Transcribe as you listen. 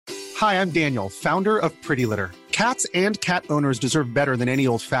Hi, I'm Daniel, founder of Pretty Litter. Cats and cat owners deserve better than any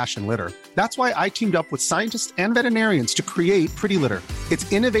old-fashioned litter. That's why I teamed up with scientists and veterinarians to create Pretty Litter.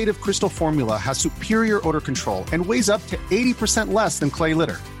 Its innovative crystal formula has superior odor control and weighs up to 80% less than clay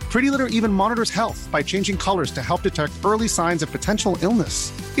litter. Pretty Litter even monitors health by changing colors to help detect early signs of potential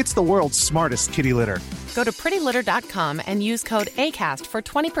illness. It's the world's smartest kitty litter. Go to prettylitter.com and use code ACAST for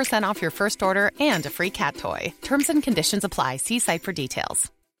 20% off your first order and a free cat toy. Terms and conditions apply. See site for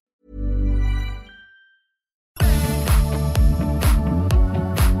details.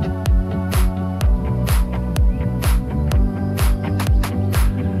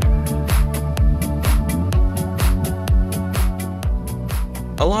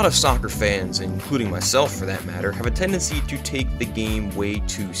 A lot of soccer fans, including myself for that matter, have a tendency to take the game way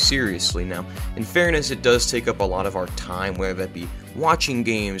too seriously. Now, in fairness, it does take up a lot of our time, whether that be watching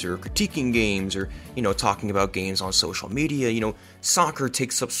games or critiquing games or, talking about games on social media. Soccer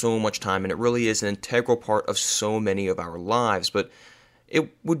takes up so much time and it really is an integral part of so many of our lives, but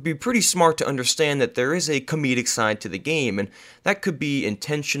it would be pretty smart to understand that there is a comedic side to the game, and that could be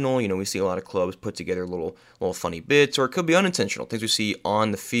intentional. We see a lot of clubs put together little funny bits, or it could be unintentional, things we see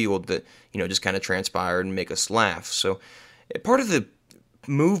on the field that, just kind of transpire and make us laugh. So part of the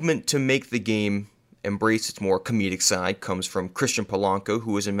movement to make the game embrace its more comedic side comes from Christian Polanco,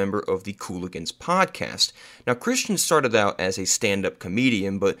 who is a member of the Cooligans podcast. Now, Christian started out as a stand-up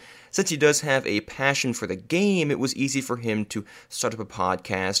comedian, but since he does have a passion for the game, it was easy for him to start up a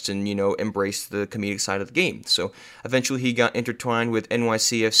podcast and, embrace the comedic side of the game. So eventually he got intertwined with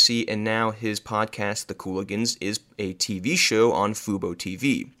NYCFC, and now his podcast, The Cooligans, is a TV show on Fubo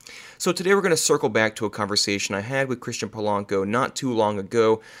TV. So today we're going to circle back to a conversation I had with Christian Polanco not too long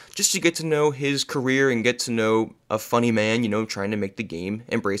ago, just to get to know his career and get to know a funny man, trying to make the game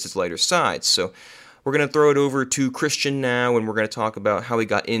embrace its lighter sides. So we're going to throw it over to Christian now, and we're going to talk about how he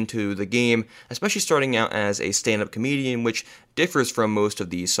got into the game, especially starting out as a stand-up comedian, which differs from most of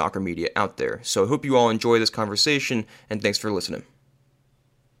the soccer media out there. So I hope you all enjoy this conversation, and thanks for listening.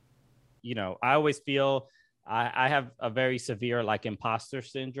 I always feel I have a very severe imposter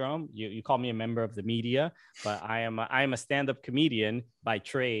syndrome. You call me a member of the media, but I am a stand-up comedian by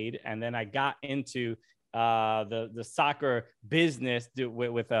trade, and then I got into the soccer business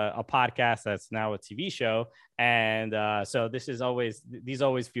with a podcast that's now a TV show, and so these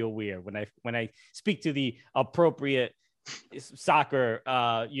always feel weird when I speak to the appropriate soccer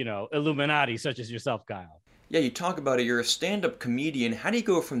Illuminati such as yourself, Kyle. Yeah, you talk about it. You're a stand-up comedian. How do you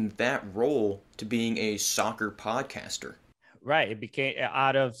go from that role to being a soccer podcaster? Right. It became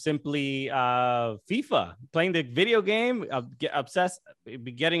out of simply FIFA, playing the video game,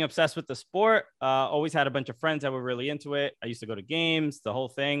 getting obsessed with the sport. Always had a bunch of friends that were really into it. I used to go to games, the whole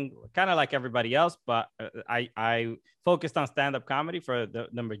thing, kind of like everybody else. But I focused on stand-up comedy for the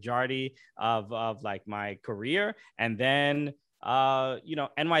majority of my career. And then,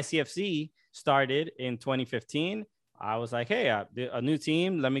 NYCFC started in 2015. I was like, hey, a new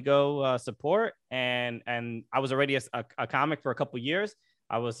team, let me go support. And I was already a comic for a couple of years.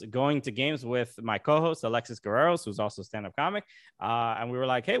 I was going to games with my co-host, Alexis Guerreros, who's also a stand-up comic. And we were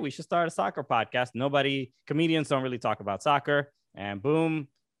like, hey, we should start a soccer podcast. Comedians don't really talk about soccer. And boom,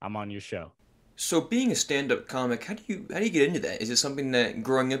 I'm on your show. So being a stand-up comic, how do you get into that? Is it something that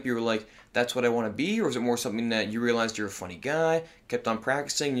growing up you were like, that's what I want to be? Or is it more something that you realized you're a funny guy, kept on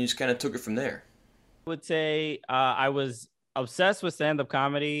practicing, and you just kind of took it from there? I would say I was obsessed with stand-up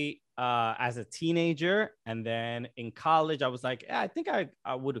comedy as a teenager. And then in college, I was like, I think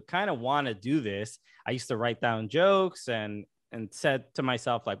I would kind of want to do this. I used to write down jokes and said to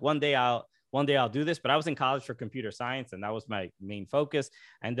myself, one day I'll do this. But I was in college for computer science, and that was my main focus.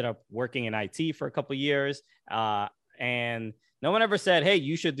 I ended up working in IT for a couple of years. And no one ever said, hey,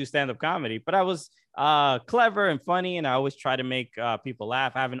 you should do stand-up comedy. But I was clever and funny, and I always try to make people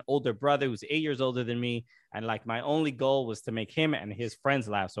laugh. I have an older brother who's 8 years older than me, and my only goal was to make him and his friends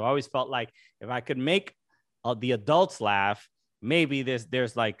laugh. So I always felt like if I could make the adults laugh, maybe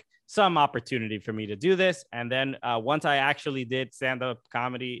there's some opportunity for me to do this. And then once I actually did stand-up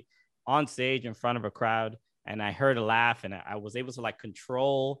comedy on stage in front of a crowd, and I heard a laugh, and I was able to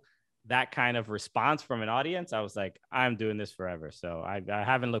control that kind of response from an audience, I was like, I'm doing this forever. So I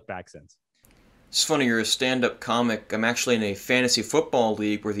haven't looked back since. It's funny, you're a stand-up comic. I'm actually in a fantasy football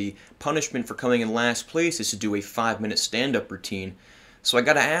league where the punishment for coming in last place is to do a 5-minute stand-up routine. So I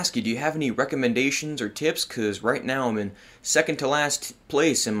gotta ask you, do you have any recommendations or tips? Because right now I'm in second to last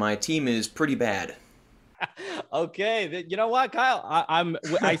place and my team is pretty bad. Okay, you know what, Kyle?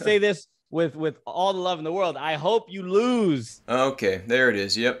 I say this with all the love in the world. I hope you lose. Okay, there it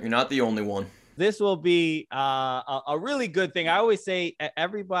is. Yep, you're not the only one. this will be a really good thing. I always say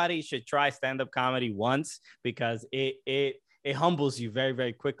everybody should try stand-up comedy once because it humbles you very,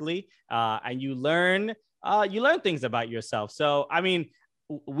 very quickly, and you learn things about yourself. So, I mean,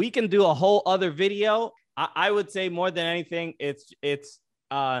 we can do a whole other video. I would say more than anything, it's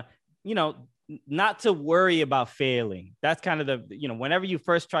not to worry about failing. That's kind of whenever you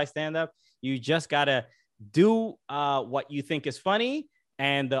first try stand-up, you just gotta do what you think is funny,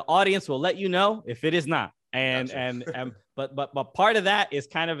 and the audience will let you know if it is not. But part of that is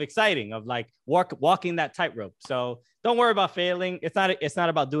kind of exciting, of like walking that tightrope. So don't worry about failing. It's not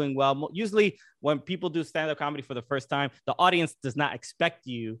about doing well. Usually when people do stand-up comedy for the first time, the audience does not expect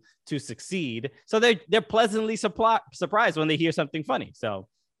you to succeed. So they're pleasantly surprised when they hear something funny. So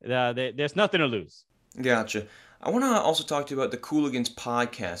there's nothing to lose. Gotcha. I want to also talk to you about the Cooligans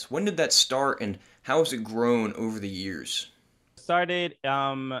podcast. When did that start, and how has it grown over the years? Started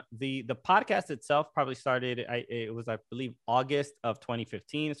the podcast itself probably started, it was, I believe, August of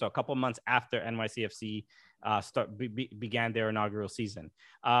 2015, so a couple months after NYCFC began their inaugural season.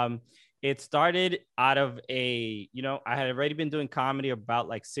 It started out of I had already been doing comedy about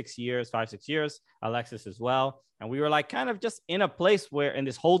like 6 years, 5-6 years, Alexis as well, and we were like kind of just in a place where, in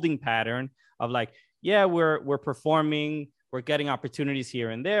this holding pattern of like, yeah, we're performing, we're getting opportunities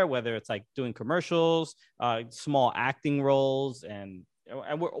here and there, whether it's like doing commercials, small acting roles, and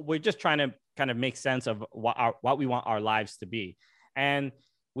we're just trying to kind of make sense of what we want our lives to be. And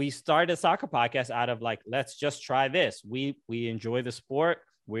we started a soccer podcast out of like, let's just try this. We enjoy the sport.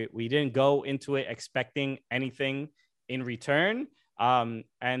 We didn't go into it expecting anything in return. And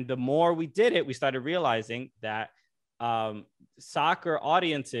the more we did it, we started realizing that soccer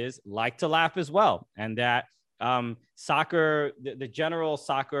audiences like to laugh as well, and that soccer, the general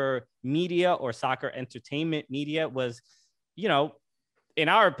soccer media or soccer entertainment media was, in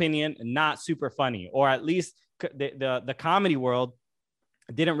our opinion, not super funny, or at least the comedy world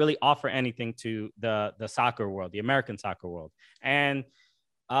didn't really offer anything to the soccer world, the American soccer world. And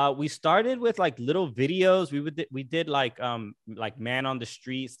we started with like little videos. We did like man on the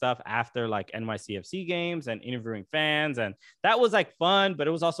street stuff after like NYCFC games and interviewing fans, and that was like fun. But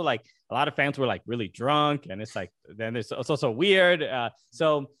it was also like a lot of fans were like really drunk, and it's like, then it's also weird.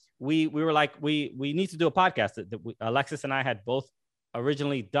 So we were like, we need to do a podcast. Alexis and I had both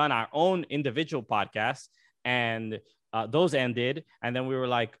originally done our own individual podcasts, and those ended. And then we were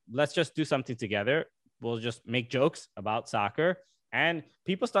like, let's just do something together. We'll just make jokes about soccer. And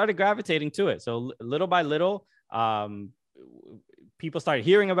people started gravitating to it. So little by little, people started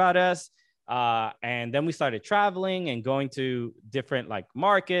hearing about us. And then we started traveling and going to different like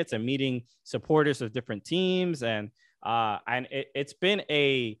markets and meeting supporters of different teams. And it's been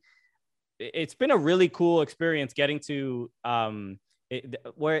a really cool experience getting to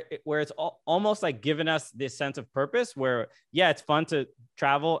where it's almost like giving us this sense of purpose where, yeah, it's fun to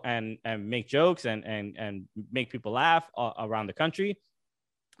travel and make jokes and make people laugh around the country.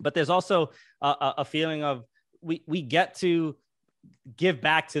 But there's also a feeling of we get to give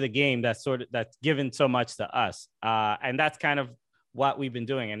back to the game that's given so much to us. And that's kind of what we've been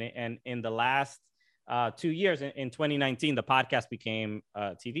doing. And in the last 2 years, in 2019, the podcast became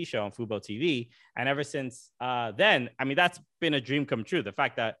a TV show on Fubo TV. And ever since then, I mean, that's been a dream come true. The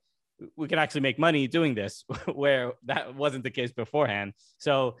fact that we can actually make money doing this, where that wasn't the case beforehand.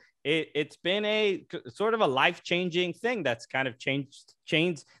 So it's been a sort of a life-changing thing that's kind of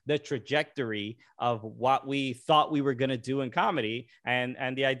changed the trajectory of what we thought we were going to do in comedy.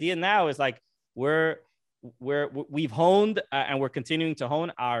 And the idea now is like, we've honed and we're continuing to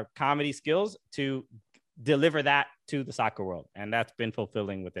hone our comedy skills to deliver that to the soccer world. And that's been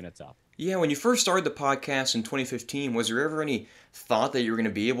fulfilling within itself. Yeah, when you first started the podcast in 2015, was there ever any thought that you were going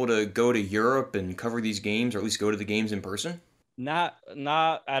to be able to go to Europe and cover these games, or at least go to the games in person? Not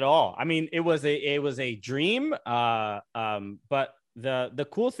at all. I mean, it was a dream. But the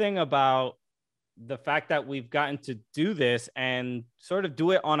cool thing about the fact that we've gotten to do this and sort of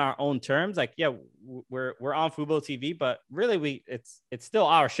do it on our own terms, like, yeah, we're on Fubo TV, but really it's still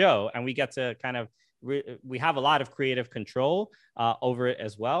our show, and we get to kind of we have a lot of creative control over it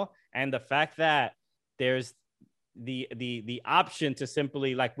as well. And the fact that there's the option to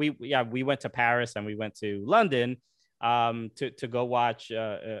simply, like, we went to Paris and we went to London to go watch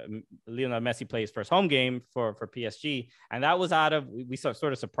Lionel Messi play his first home game for PSG. And that was out of, we sort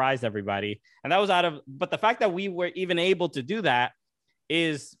of surprised everybody. And that was out of, but the fact that we were even able to do that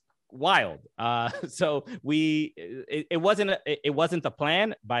is wild. So it wasn't the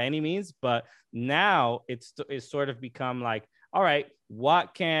plan by any means, but now it's sort of become like, all right,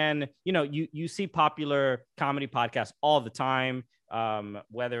 what can, you see popular comedy podcasts all the time.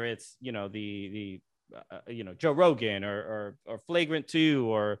 whether it's, Joe Rogan or Flagrant 2,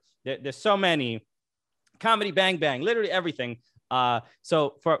 or there's so many. Comedy Bang Bang, literally everything.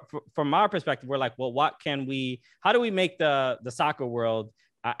 So from our perspective, we're like, well, how do we make the soccer world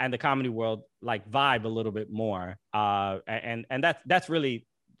and the comedy world like vibe a little bit more? And that's really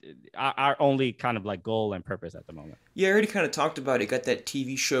our only kind of like goal and purpose at the moment. Yeah, I already kind of talked about it. You got that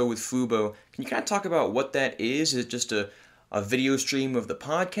TV show with Fubo. Can you kind of talk about what that is? Is it just a video stream of the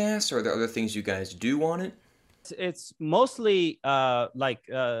podcast, or are there other things you guys do on it? It's mostly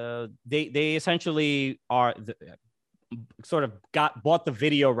they essentially are bought the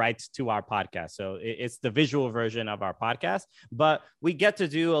video rights to our podcast, so it's the visual version of our podcast. But we get to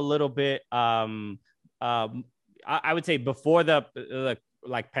do a little bit. I would say before the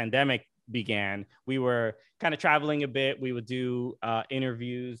pandemic began, we were kind of traveling a bit. We would do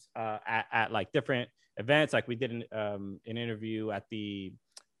interviews at like different events. Like we did an interview at the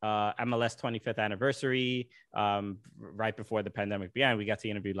MLS 25th anniversary right before the pandemic began. We got to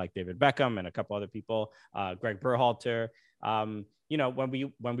interview like David Beckham and a couple other people, Greg Berhalter. When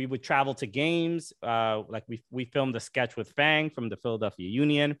we would travel to games, like we filmed a sketch with Fang from the Philadelphia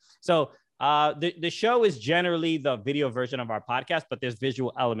Union. So the show is generally the video version of our podcast, but there's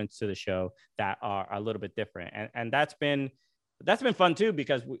visual elements to the show that are a little bit different. And that's been fun too,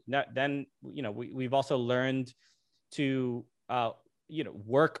 because we've also learned to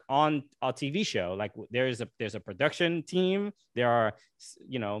work on a TV show. Like there's a production team. There are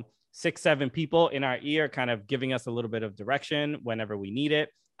 6-7 people in our ear kind of giving us a little bit of direction whenever we need it.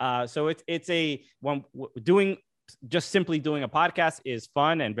 So simply doing a podcast is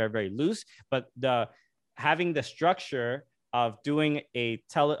fun and very, very loose, but having the structure of doing a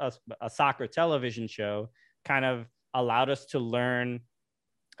soccer television show kind of allowed us to learn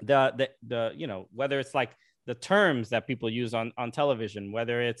the whether it's like the terms that people use on television,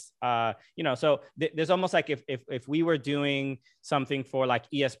 whether it's, so there's almost like if we were doing something for like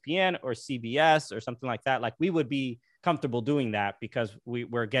ESPN or CBS or something like that, like we would be comfortable doing that because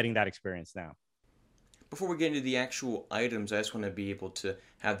we're getting that experience now. Before we get into the actual items, I just want to be able to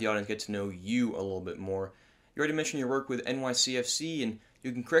have the audience get to know you a little bit more. You already mentioned your work with NYCFC, and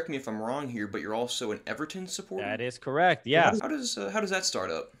you can correct me if I'm wrong here, but you're also an Everton supporter? That is correct, yeah. How does that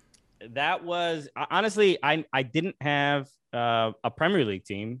start up? That was honestly, I didn't have a Premier League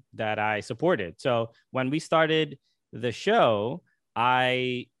team that I supported. So when we started the show,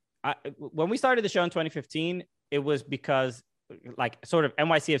 when we started the show in 2015, it was because like sort of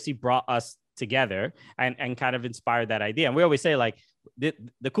NYCFC brought us together and kind of inspired that idea. And we always say like the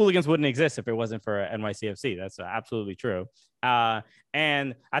Cooligans wouldn't exist if it wasn't for NYCFC. That's absolutely true.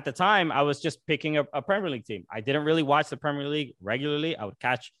 And at the time, I was just picking up a Premier League team. I didn't really watch the Premier League regularly. I would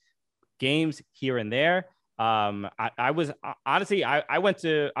catch games here and there. I was honestly, I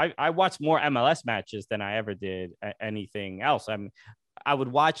watched more MLS matches than I ever did anything else. I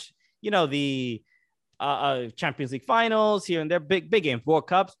would watch, the Champions League finals here and there, big games, World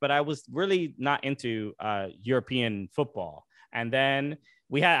Cups, but I was really not into European football. And then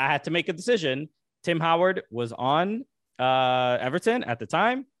I had to make a decision. Tim Howard was on Everton at the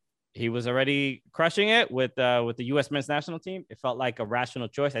time. He was already crushing it with the U.S. men's national team. It felt like a rational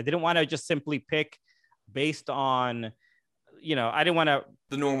choice. I didn't want to just simply pick based on, I didn't want to.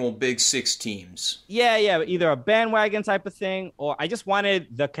 The normal big six teams. Yeah. Either a bandwagon type of thing, or I just wanted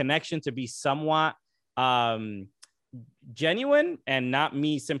the connection to be somewhat genuine and not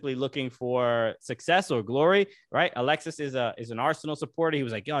me simply looking for success or glory, right? Alexis is an Arsenal supporter. He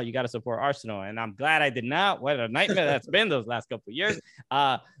was like, "Oh, you got to support Arsenal," and I'm glad I did not. What a nightmare that's been those last couple of years.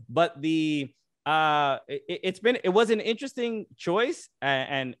 But it was an interesting choice,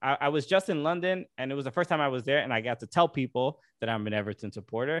 and I was just in London, and it was the first time I was there, and I got to tell people that I'm an Everton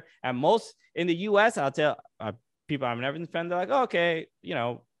supporter. And most in the U.S., I'll tell people I'm an Everton fan. They're like, oh, "Okay,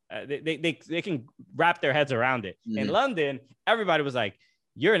 They can wrap their heads around it." Mm-hmm. In London, everybody was like,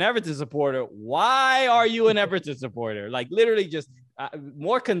 "You're an Everton supporter. Why are you an Everton supporter?" Like literally just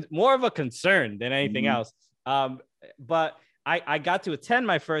more of a concern than anything else. But I got to attend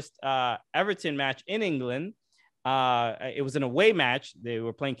my first Everton match in England. It was an away match. They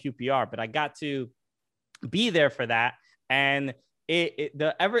were playing QPR, but I got to be there for that. And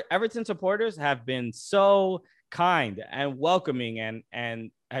the Everton supporters have been so kind and welcoming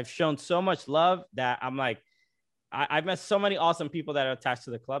and have shown so much love that I'm like, I've met so many awesome people that are attached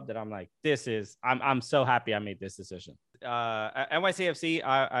to the club that I'm like, I'm so happy I made this decision. NYCFC,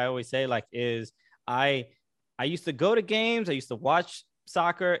 I always say like I used to go to games. I used to watch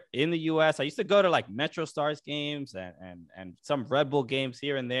soccer in the US. I used to go to like Metro Stars games and some Red Bull games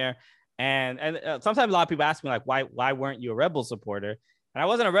here and there. And sometimes a lot of people ask me like, why weren't you a Red Bull supporter? And I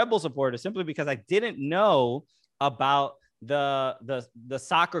wasn't a Red Bull supporter simply because I didn't know about the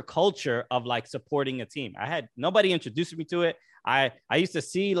soccer culture of like supporting a team. I had nobody introduced me to it. I used to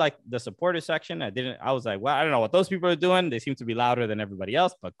see like the supporter section. I was like, well, I don't know what those people are doing. They seem to be louder than everybody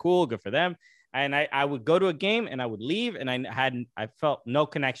else, but cool, good for them. And I would go to a game and I would leave, and I felt no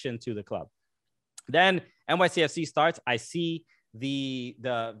connection to the club. Then NYCFC starts. I see the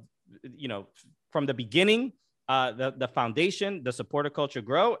from the beginning, the foundation, the supporter culture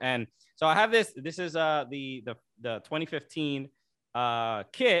grow. And so I have this is the 2015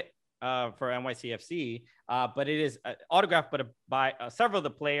 kit for NYCFC, but it is autographed by several of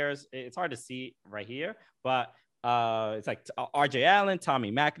the players. It's hard to see right here, but it's like RJ Allen,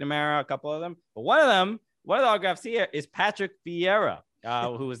 Tommy McNamara, a couple of them. But one of the autographs here is Patrick Vieira,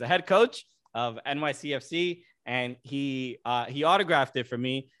 who was the head coach of NYCFC, and he autographed it for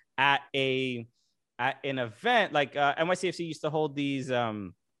me at an event. Like NYCFC used to hold these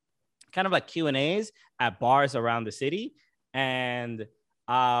kind of like Q&As at bars around the city, and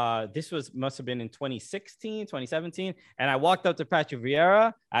this must have been in 2016, 2017. And I walked up to Patrick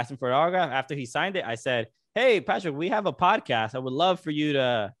Vieira, asked him for an autograph. After he signed it, I said, "Hey, Patrick, we have a podcast. I would love for you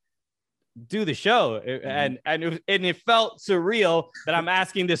to do the show." And it felt surreal that I'm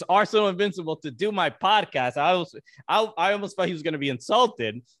asking this Arsenal Invincible to do my podcast. I almost thought he was going to be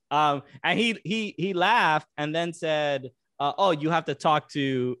insulted. And he laughed and then said, "Oh, you have to talk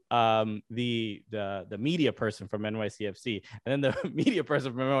to the media person from NYCFC." And then the media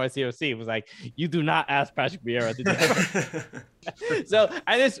person from NYCFC was like, "You do not ask Patrick Vieira to do that." So,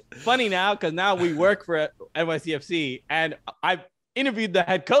 and it's funny now because now we work for NYCFC, and I've interviewed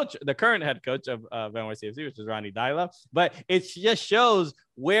the current head coach of NYCFC, which is Ronnie Dyla. But it just shows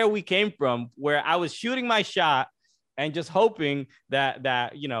where we came from, where I was shooting my shot and just hoping that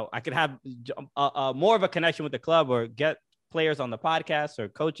I could have more of a connection with the club or get players on the podcast or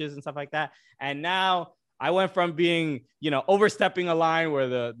coaches and stuff like that. And now I went from being, overstepping a line where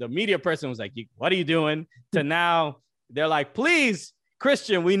the media person was like, "What are you doing?" to now they're like, "Please,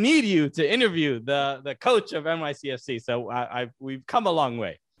 Christian, we need you to interview the coach of NYCFC." So we've come a long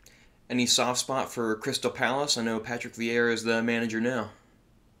way. Any soft spot for Crystal Palace? I know Patrick Vieira is the manager now.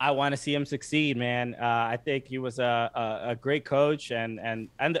 I want to see him succeed, man. I think he was a great coach, and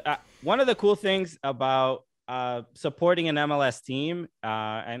one of the cool things about supporting an MLS team,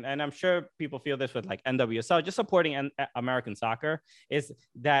 and I'm sure people feel this with like NWSL, just supporting American soccer, is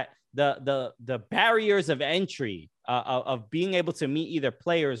that the barriers of entry of being able to meet either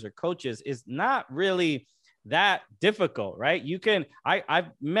players or coaches is not really that difficult, right?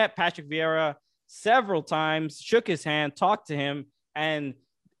 I've met Patrick Vieira several times, shook his hand, talked to him, and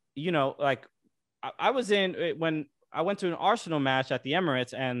like I was when I went to an Arsenal match at the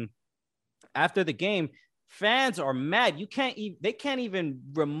Emirates, and after the game, fans are mad. They can't even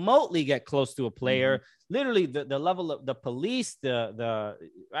remotely get close to a player. Mm-hmm. Literally, the level of the police,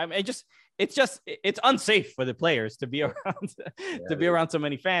 it's unsafe for the players to be around be around so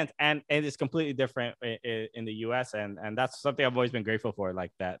many fans, and it's completely different in the US, and that's something I've always been grateful for.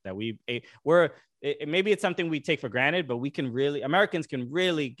 Like that maybe it's something we take for granted, but Americans can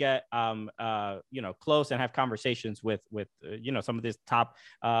really get close and have conversations with some of these top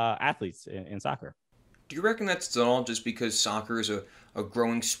athletes in soccer. Do you reckon that's all just because soccer is a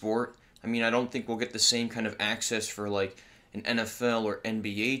growing sport? I mean, I don't think we'll get the same kind of access for like an NFL or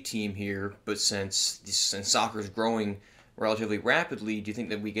NBA team here, but since soccer is growing relatively rapidly, do you think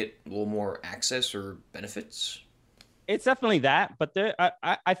that we get a little more access or benefits? It's definitely that, but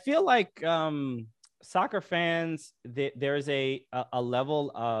I feel like soccer fans, there's a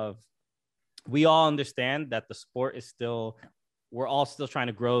level of, we all understand that the sport is we're all still trying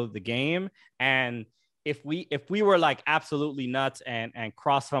to grow the game, and if we were like absolutely nuts and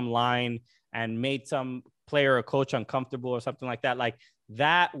cross some line and made some player or coach uncomfortable or something like that, like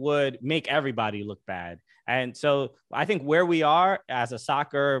that would make everybody look bad. And so I think where we are as a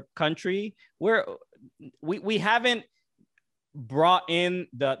soccer country, we haven't brought in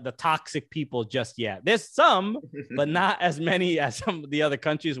the toxic people just yet. There's some, but not as many as some of the other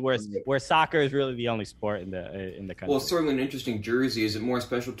countries where soccer is really the only sport in the country. Well, it's certainly an interesting jersey. Is it more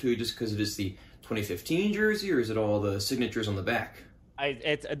special to you just because it is the 2015 jersey, or is it all the signatures on the back?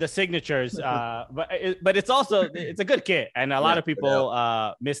 It's the signatures, but it's also it's a good kit, and a lot of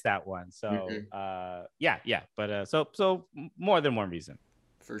people miss that one. So but so more than one reason.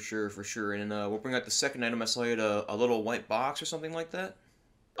 For sure. And we'll bring out the second item. I saw you had a little white box or something like that.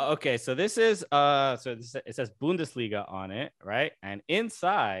 Okay, so this is it says Bundesliga on it, right? And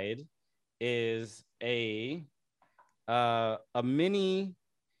inside is a mini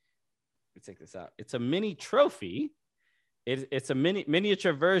check this out. It's a mini trophy. It's a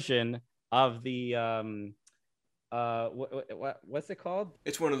miniature version of the what's it called?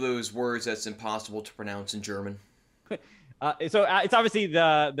 It's one of those words that's impossible to pronounce in German. So it's obviously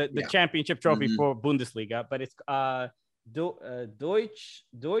the championship trophy for Bundesliga, but it's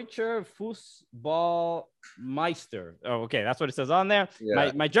Deutscher Fußballmeister. Oh, okay, that's what it says on there.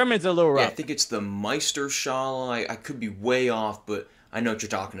 Yeah. My German's a little rough. Yeah, I think it's the Meisterschale. I could be way off, but I know what you're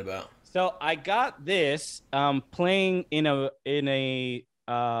talking about. So I got this playing in a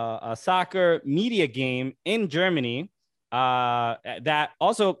soccer media game in Germany. That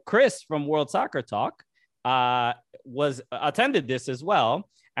also Chris from World Soccer Talk attended this as well,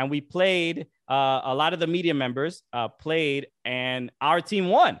 and we played. A lot of the media members played, and our team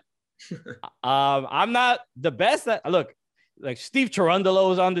won. I'm not the best at look. Like Steve Cherundolo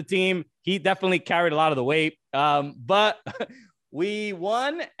was on the team. He definitely carried a lot of the weight. But we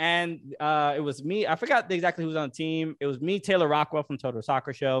won, and it was me. I forgot exactly who was on the team. It was me, Taylor Rockwell from Total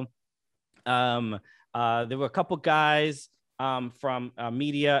Soccer Show. There were a couple guys from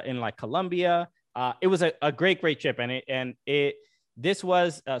media in like Colombia. It was a great trip, and this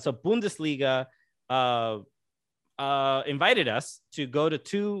was so Bundesliga invited us to go to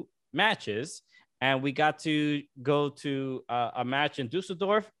 2 matches, and we got to go to a match in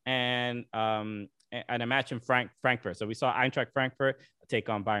Dusseldorf and a match in Frankfurt. So we saw Eintracht Frankfurt take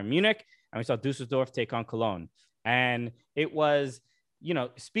on Bayern Munich, and we saw Dusseldorf take on Cologne. And it was,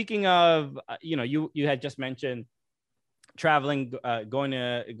 speaking of, you had just mentioned traveling, going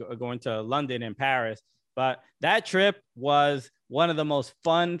to London and Paris, but that trip was one of the most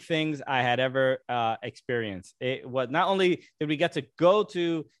fun things I had ever experienced. It was not only did we get to go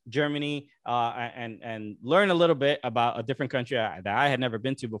to Germany and learn a little bit about a different country that I had never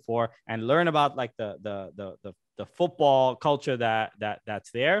been to before, and learn about like the football culture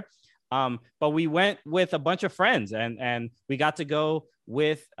that's there. But we went with a bunch of friends, and we got to go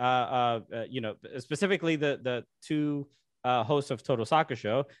with specifically the 2 hosts of Total Soccer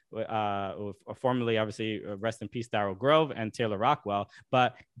Show, formerly, obviously, rest in peace, Daryl Grove and Taylor Rockwell.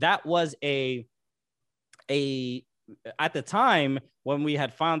 But that was at the time when we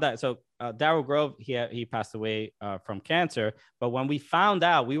had found out. So Daryl Grove, he passed away from cancer. But when we found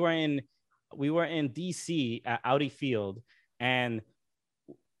out, we were in DC at Audi Field, and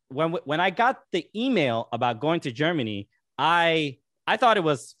when I got the email about going to Germany, I thought it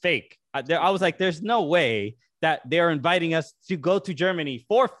was fake. I was like, there's no way that they're inviting us to go to Germany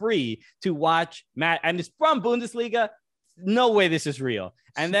for free to watch Matt, and it's from Bundesliga. No way this is real.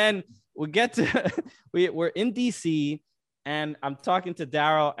 And then we get to, we're in DC, and I'm talking to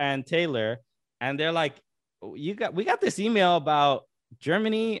Daryl and Taylor, and they're like, we got this email about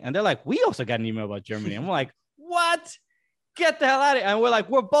Germany. And they're like, we also got an email about Germany. I'm like, what? Get the hell out of here. And we're like,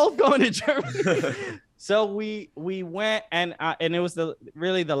 we're both going to Germany. So we went, and it was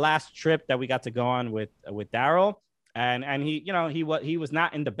really the last trip that we got to go on with Daryl, and he was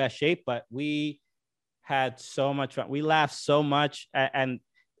not in the best shape, but we had so much fun. We laughed so much, and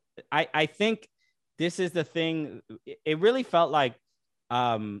I think this is the thing. It really felt like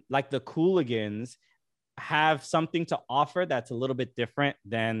the Cooligans have something to offer that's a little bit different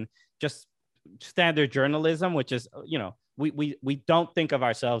than just standard journalism, which is we don't think of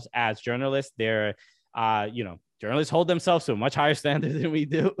ourselves as journalists. They're journalists hold themselves to a much higher standard than we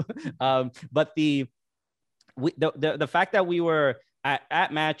do. But the fact that we were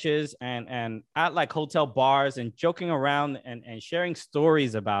at matches and at like hotel bars and joking around and sharing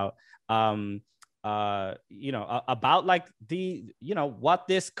stories about, about like what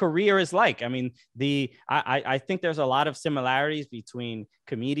this career is like. I mean, I think there's a lot of similarities between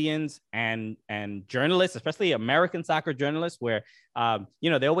comedians and journalists, especially American soccer journalists, where,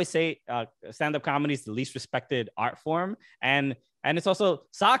 they always say stand-up comedy is the least respected art form. And it's also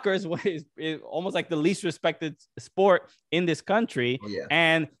soccer is almost like the least respected sport in this country. Oh, yeah.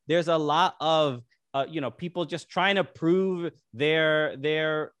 And there's a lot of, people just trying to prove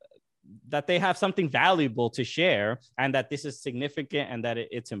that they have something valuable to share, and that this is significant, and that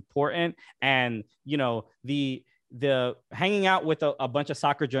it's important. And, the hanging out with a bunch of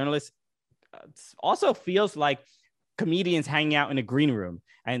soccer journalists also feels like comedians hanging out in a green room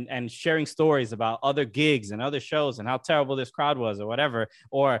and sharing stories about other gigs and other shows and how terrible this crowd was or whatever.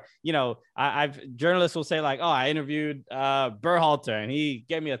 Or, journalists will say like, oh, I interviewed Berhalter and he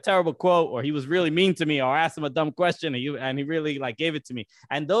gave me a terrible quote, or he was really mean to me, or I asked him a dumb question and he really like gave it to me.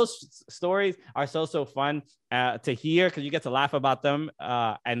 And those stories are so fun to hear, because you get to laugh about them.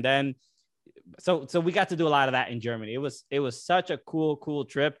 And then so we got to do a lot of that in Germany. It was such a cool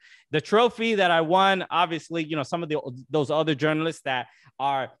trip. The trophy that I won, obviously, some of those other journalists that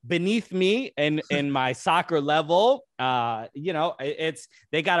are beneath me in my soccer level, it's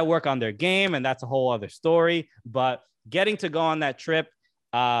they got to work on their game, and that's a whole other story. But getting to go on that trip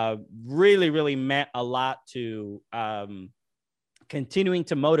really meant a lot to continuing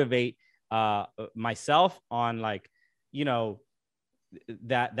to motivate myself on, like,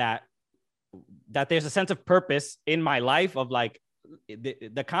 that there's a sense of purpose in my life of, like,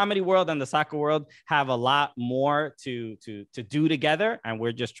 the comedy world and the soccer world have a lot more to do together, and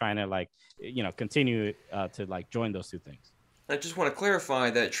we're just trying to, like, continue to, like, join those two things. I just want to clarify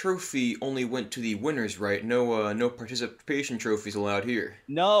that trophy only went to the winners, right? No participation trophies allowed here.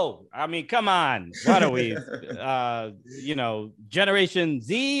 No, I mean, come on. What are we, Generation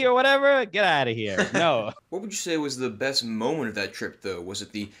Z or whatever? Get out of here. No. What would you say was the best moment of that trip, though? Was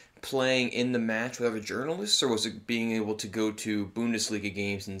it the playing in the match with other journalists, or was it being able to go to Bundesliga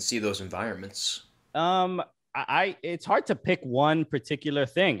games and see those environments? It's hard to pick one particular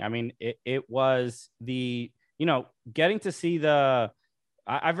thing. I mean, it was the, getting to see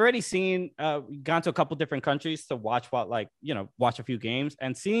I've already gone to a couple different countries to watch watch a few games,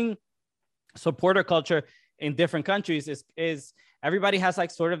 and seeing supporter culture in different countries is everybody has,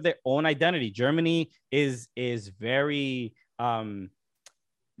 like, sort of their own identity. Germany is very,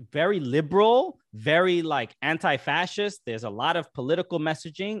 very liberal, very, like, anti-fascist. There's a lot of political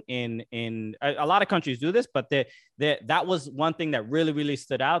messaging in a lot of countries do this, but that was one thing that really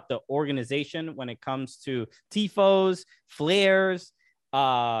stood out. The organization when it comes to tifos, flares,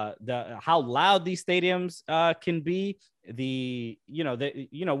 how loud these stadiums can be. We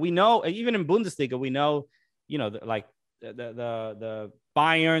know, even in Bundesliga, we know, the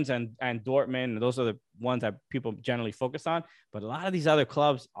Bayerns and Dortmund, those are the ones that people generally focus on. But a lot of these other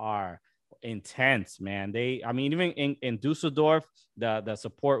clubs are intense, man. Even in Dusseldorf, the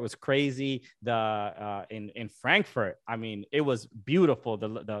support was crazy. In Frankfurt, I mean, it was beautiful.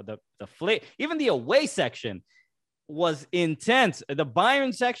 The even the away section was intense. The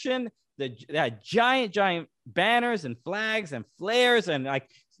Bayern section, they had giant banners and flags and flares and, like,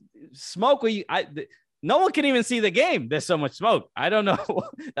 smoke. No one can even see the game. There's so much smoke. I don't know.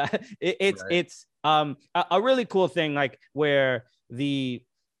 It's a really cool thing, like, where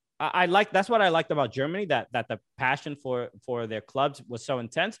that's what I liked about Germany, that the passion for their clubs was so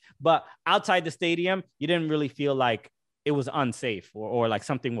intense. But outside the stadium, you didn't really feel like it was unsafe or like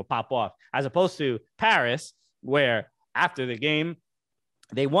something will pop off, as opposed to Paris, where after the game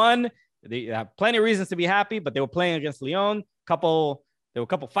they won. They have plenty of reasons to be happy, but they were playing against Lyon. There were a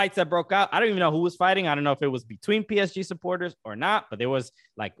couple fights that broke out. I don't even know who was fighting. I don't know if it was between PSG supporters or not, but there was,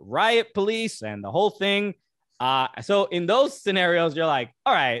 like, riot police and the whole thing. So in those scenarios, you're like,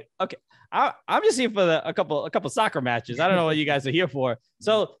 all right, okay, I'm just here for a couple soccer matches. I don't know what you guys are here for.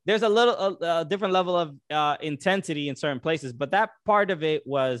 So there's a little different level of intensity in certain places, but that part of it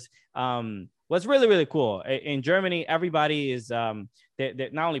was really cool. In Germany, everybody is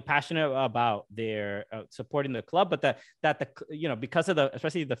they're not only passionate about their supporting the club, but because of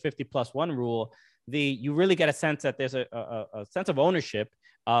especially the 50+1 rule, you really get a sense that there's a sense of ownership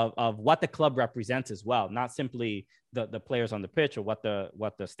of what the club represents as well, not simply the players on the pitch or what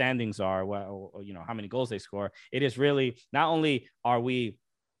the standings are, or how many goals they score. It is really, not only are we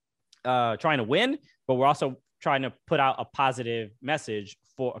trying to win, but we're also trying to put out a positive message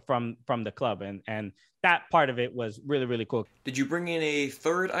from the club, and that part of it was really cool. Did you bring in a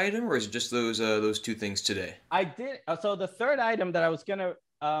third item, or is it just those two things today? I did. So the third item that I was gonna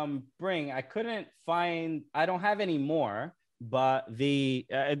bring, I couldn't find. I don't have any more, but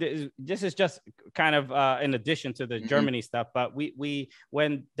this is just kind of in addition to the Germany stuff. But we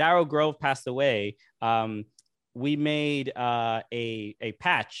when Darryl Grove passed away, we made a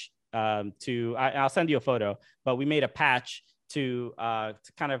patch. I'll send you a photo, but we made a patch to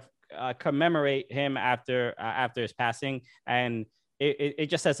kind of commemorate him after his passing, and it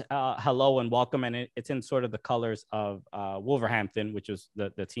just says hello and welcome, and it's in sort of the colors of Wolverhampton, which was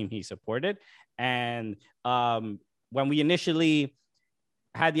the team he supported. And when we initially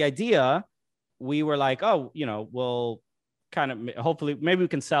had the idea, we were like, we'll kind of, hopefully maybe we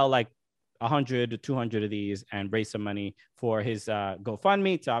can sell like 100 to 200 of these and raise some money for his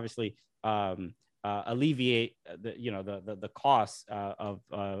GoFundMe to obviously alleviate the costs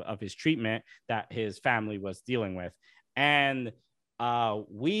of his treatment that his family was dealing with. And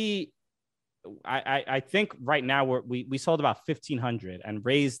we I think right now we sold about 1,500 and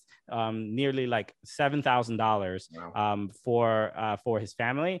raised nearly like $7,000 for his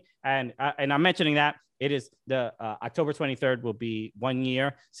family. And I'm mentioning that it is the October 23rd will be 1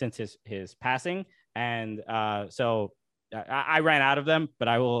 year since his passing. And so I ran out of them, but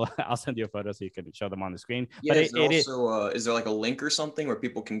I'll send you a photo so you can show them on the scrreen. Yeah, but is there like a link or something where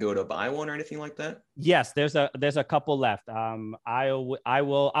people can go to buy one or anything like that? Yes, there's a couple left. I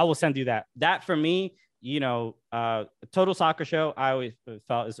will send you that. That for me, Total Soccer Show, I always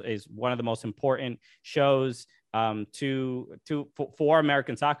felt is one of the most important shows for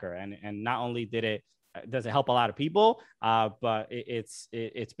American soccer, and not only does it help a lot of people, but it's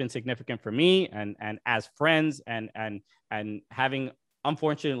been significant for me and as friends and having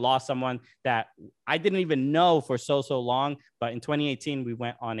unfortunately lost someone that I didn't even know for so long. But in 2018, we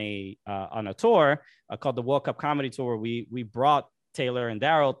went on a tour called the World Cup Comedy Tour. We brought Taylor and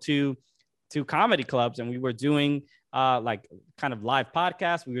Daryl to comedy clubs, and we were doing like kind of live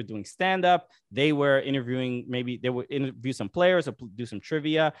podcasts. We were doing stand-up. They were interviewing, maybe they would interview some players or do some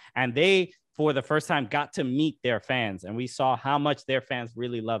trivia, and they, for the first time, got to meet their fans, and we saw how much their fans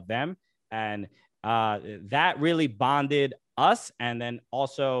really love them. And that really bonded us, and then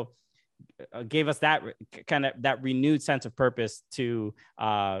also gave us that kind of that renewed sense of purpose to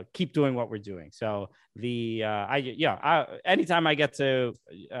keep doing what we're doing. So anytime I get to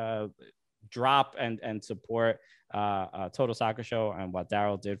drop and support Total Soccer Show and what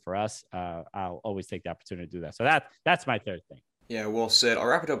Daryl did for us, I'll always take the opportunity to do that. So that's my third thing. Yeah, well said. I'll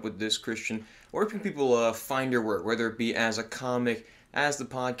wrap it up with this, Christian. Where can people find your work, whether it be as a comic, as the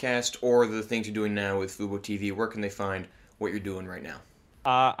podcast, or the things you're doing now with Fubo TV? Where can they find what you're doing right now?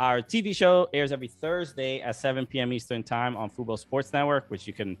 Our TV show airs every Thursday at 7 p.m. Eastern Time on Fubo Sports Network, which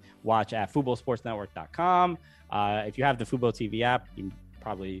you can watch at FuboSportsNetwork.com. If you have the Fubo TV app, you've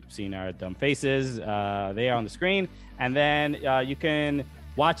probably seen our dumb faces. They are on the screen. And then you can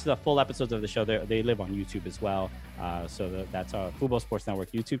watch the full episodes of the show. They live on YouTube as well. So that's our Fubo Sports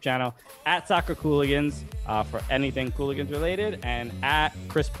Network YouTube channel. At Soccer Cooligans for anything Cooligans related, and at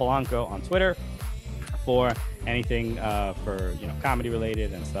Chris Polanco on Twitter for anything for comedy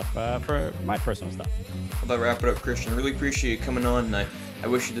related and stuff for my personal stuff. Well, that wrap it up, Christian. Really appreciate you coming on, and I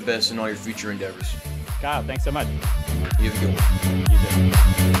wish you the best in all your future endeavors. Kyle, thanks so much. You have a good one. You too.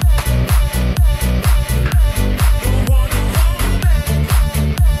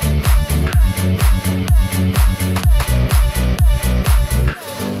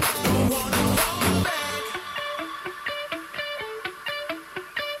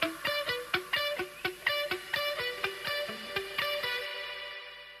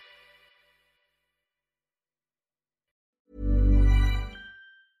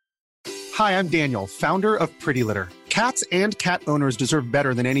 Hi, I'm Daniel, founder of Pretty Litter. Cats and cat owners deserve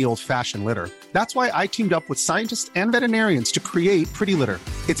better than any old-fashioned litter. That's why I teamed up with scientists and veterinarians to create Pretty Litter.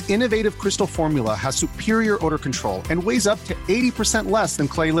 Its innovative crystal formula has superior odor control and weighs up to 80% less than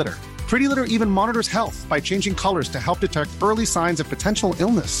clay litter. Pretty Litter even monitors health by changing colors to help detect early signs of potential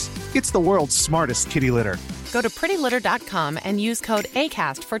illness. It's the world's smartest kitty litter. Go to prettylitter.com and use code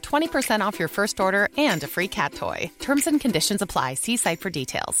ACAST for 20% off your first order and a free cat toy. Terms and conditions apply. See site for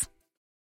details.